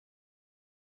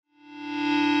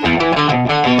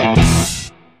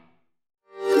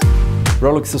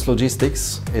ROHLIG SUUS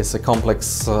Logistics is a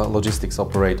complex logistics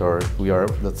operator. We are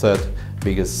the third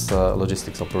biggest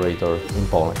logistics operator in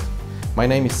Poland. My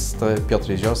name is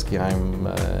Piotr Jeziorski. I'm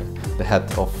the head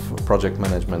of project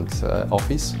management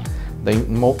office. The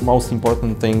most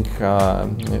important thing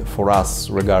for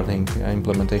us regarding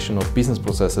implementation of business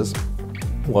processes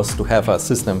was to have a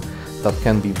system that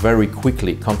can be very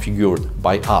quickly configured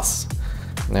by us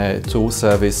to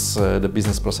service the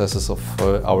business processes of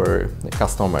our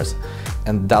customers,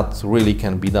 and that really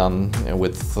can be done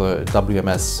with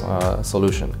WMS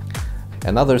solution.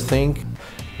 Another thing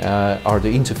are the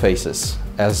interfaces,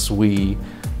 as we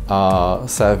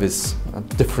service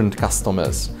different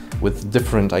customers with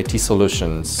different IT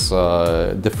solutions,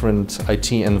 different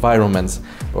IT environments,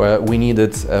 where we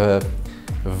needed a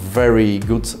very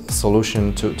good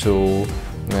solution to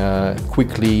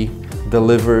quickly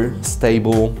deliver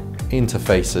stable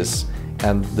interfaces,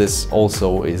 and this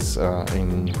also is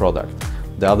in product.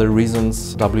 The other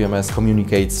reasons, WMS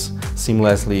communicates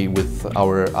seamlessly with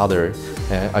our other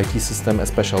IT system,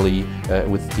 especially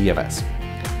with TMS.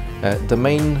 The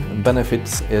main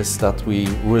benefit is that we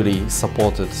really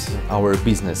supported our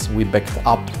business. We backed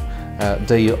up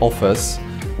their offers,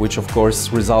 which of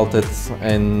course resulted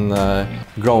in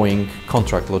growing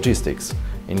contract logistics,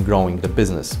 in growing the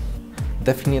business.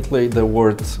 Definitely the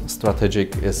word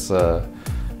strategic is a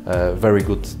very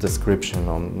good description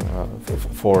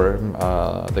for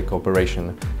the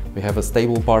cooperation. We have a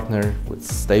stable partner with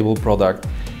stable product,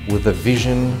 with a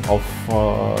vision of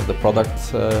the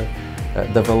product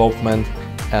development,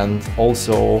 and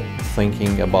also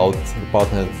thinking about the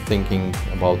partner, thinking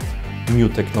about new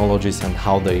technologies and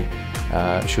how they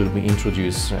should be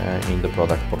introduced in the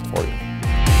product portfolio.